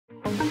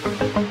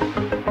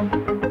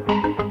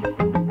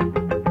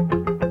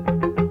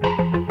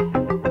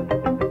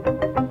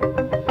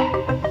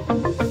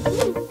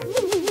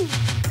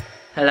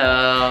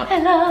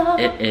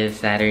It is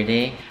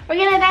Saturday. We're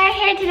gonna dye our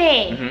hair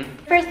today.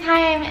 First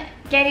time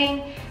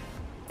getting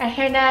our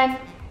hair done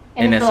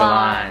in a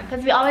salon.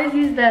 Because we always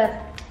use the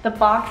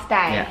box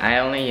dye. Yeah, I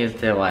only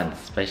used it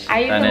once, but she's I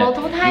used it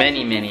multiple times.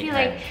 Many see, times.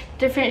 Like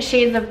different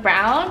shades of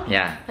brown.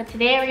 Yeah. But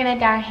today we're gonna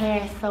dye our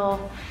hair, so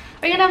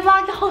we're gonna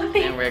vlog the whole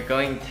thing. And we're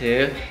going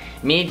to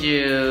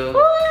Miju. Woo!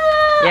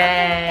 Yay!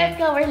 Let's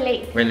go. We're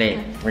late. We're late.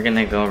 We're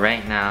gonna go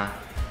right now.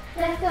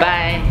 Let's go.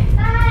 Bye.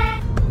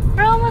 Bye.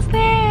 We're almost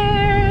there.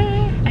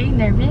 Are you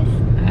nervous?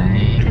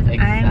 I'm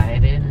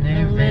excited,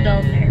 A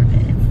little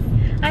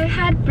nervous. I've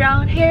had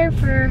brown hair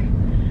for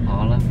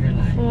all of your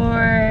life.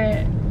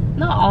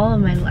 Not all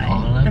of my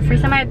life. The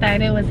first time I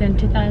dyed it was in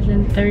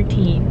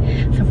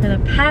 2013. So for the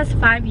past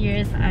 5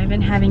 years, I've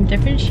been having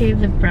different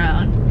shades of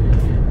brown.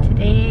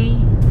 Today,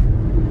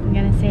 I'm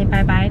gonna say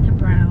bye-bye to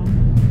brown.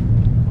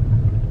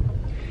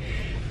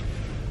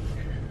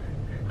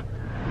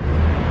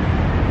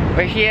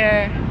 We're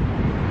here.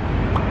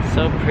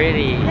 So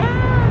pretty.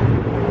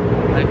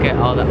 Look at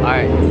all the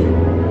art.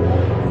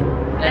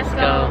 Let's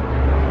go.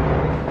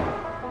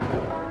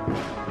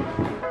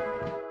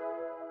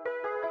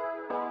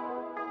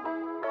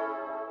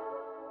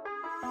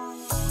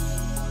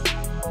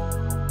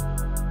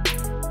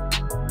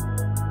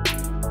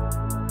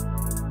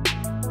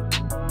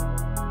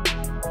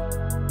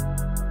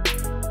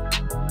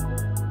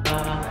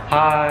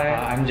 Hi,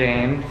 I'm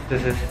James.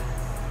 This is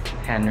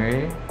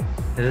Henry.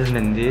 This is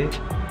Mindy.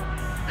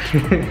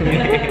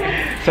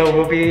 So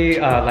we'll be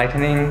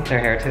lightening their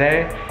hair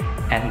today,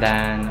 and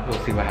then we'll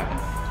see what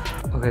happens.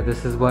 Okay,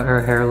 this is what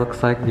her hair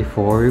looks like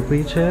before we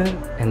bleach it,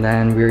 and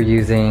then we're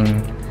using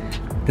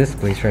this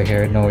bleach right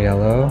here, no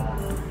yellow.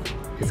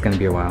 It's gonna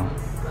be a while.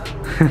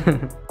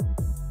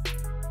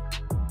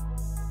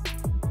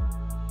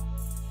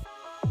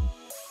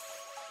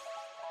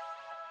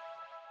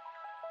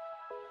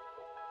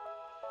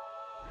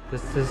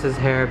 This is his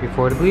hair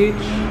before the bleach,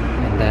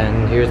 and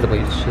then here's the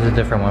bleach. This is a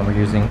different one we're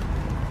using.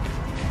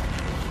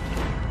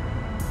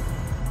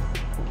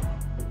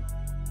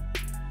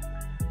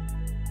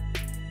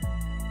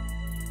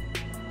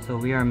 So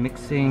we are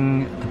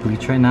mixing the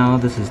bleach right now.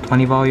 This is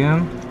 20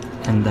 volume,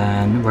 and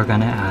then we're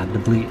gonna add the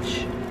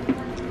bleach.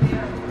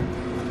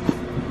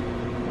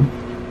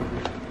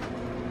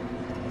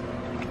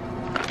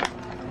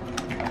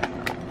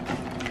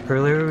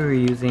 Earlier we were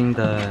using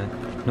the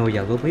no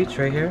yellow bleach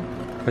right here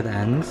for the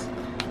ends,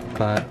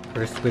 but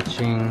we're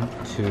switching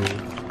to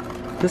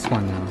this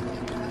one now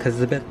because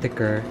it's a bit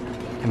thicker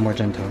and more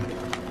gentle.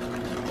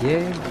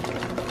 Yay!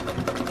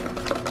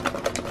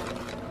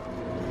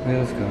 Okay,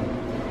 let's go.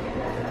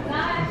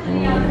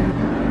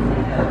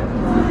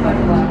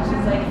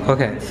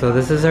 Okay, so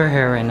this is our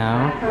hair right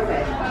now.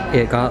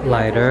 It got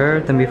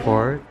lighter than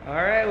before.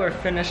 Alright, we're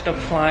finished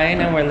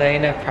applying and we're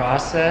laying the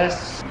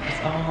process.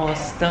 It's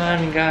almost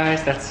done,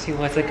 guys. Let's see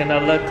what's it gonna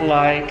look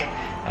like.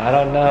 I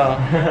don't know.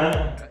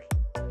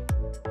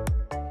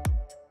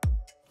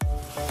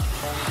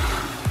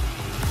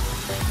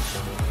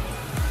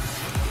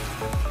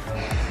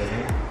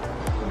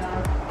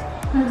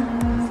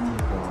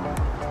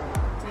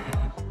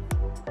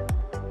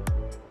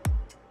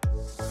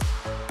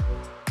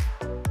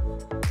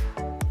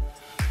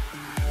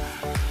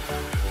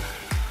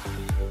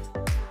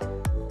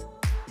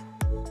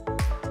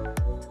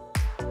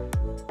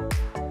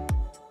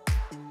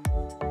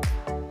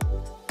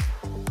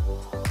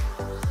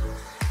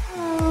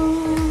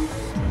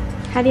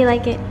 How do you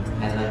like it?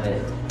 I love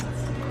it.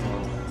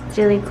 It's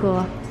really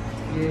cool.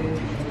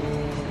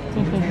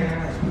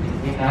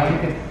 Now you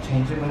can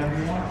change it whenever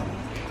you want.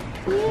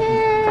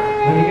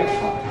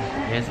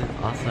 Yeah. Yours is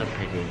also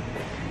pretty.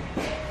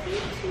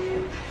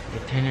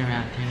 Turn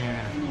around, turn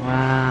around.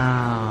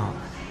 Wow.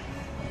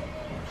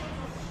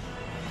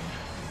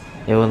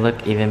 It will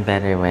look even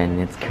better when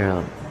it's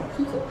curled.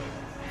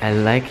 I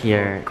like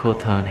your cool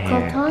tone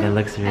hair. Cool tone? It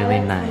looks really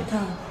nice. Cool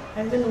tone.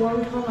 I've been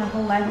warm tone my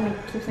whole life and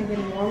it keeps on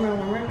getting warmer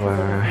and warmer.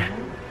 Warmer.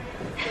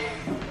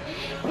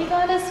 We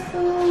got us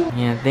food.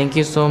 Yeah, thank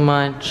you so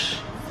much.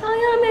 So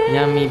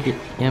yummy.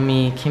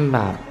 Yummy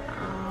kimbap.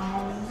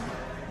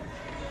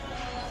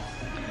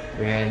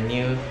 We're a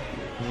new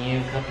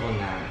couple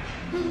now.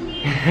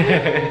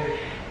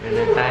 We're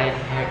the dyed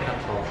hair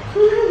couple.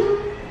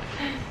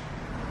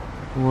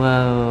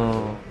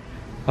 Whoa.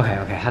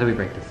 Okay, how do we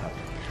break this up?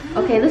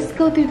 Okay, let's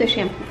go through the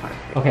shampoo part.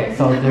 Okay,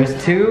 so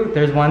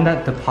there's one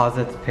that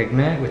deposits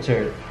pigment, which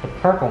are the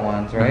purple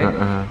ones, right?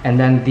 And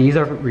then these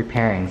are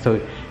repairing. So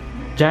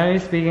generally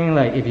speaking,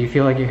 like if you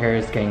feel like your hair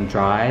is getting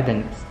dry,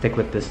 then stick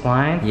with this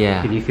line.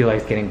 Yeah. If you feel like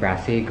it's getting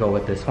brassy, go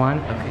with this one.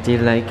 Okay. Do you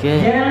like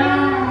it?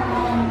 Yeah!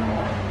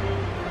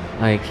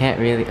 Oh, you can't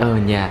really, oh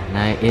yeah,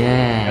 nice,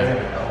 yeah.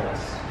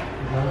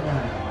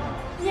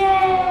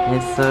 Yay!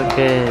 It's so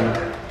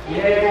good.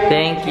 Yay.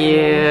 Thank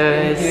you.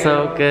 It's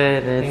so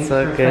good. It's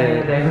so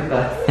good.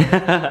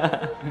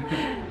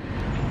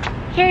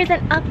 Here's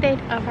an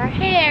update of our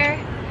hair.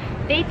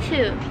 Day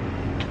 2.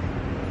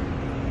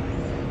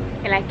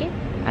 You like it?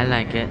 I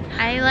like it.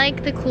 I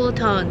like the cool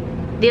tone.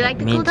 Do you like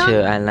the Me cool tone?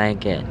 too, I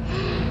like it.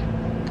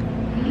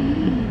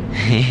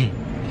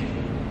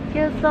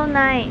 Feels so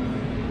nice.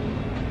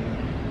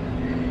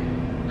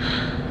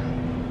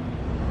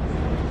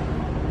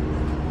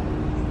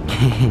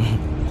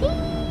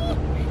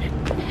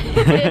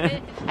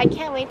 I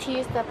can't wait to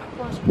use the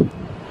purple shampoo.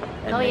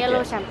 No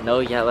yellow shampoo. No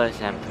yellow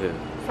shampoo.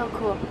 So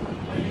cool.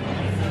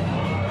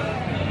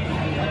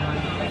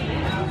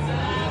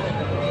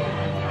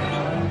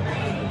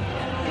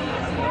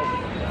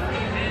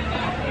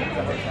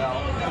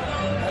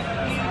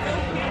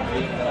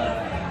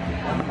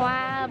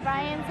 Wow,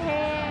 Brian's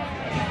hair.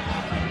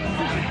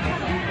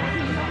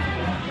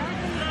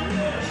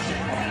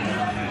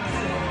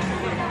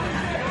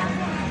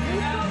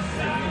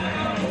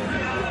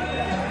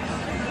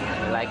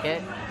 You like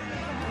it?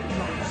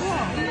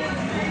 Cool.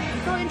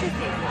 So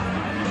interesting.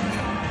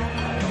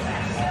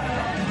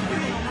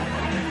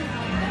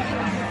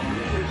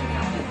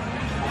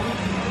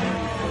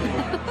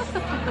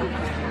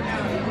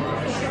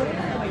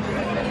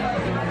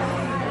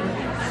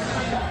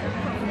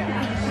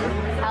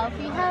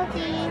 Healthy,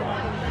 healthy.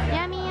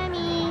 Yummy,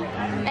 yummy.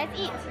 Let's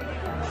eat.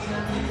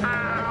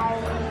 Ah.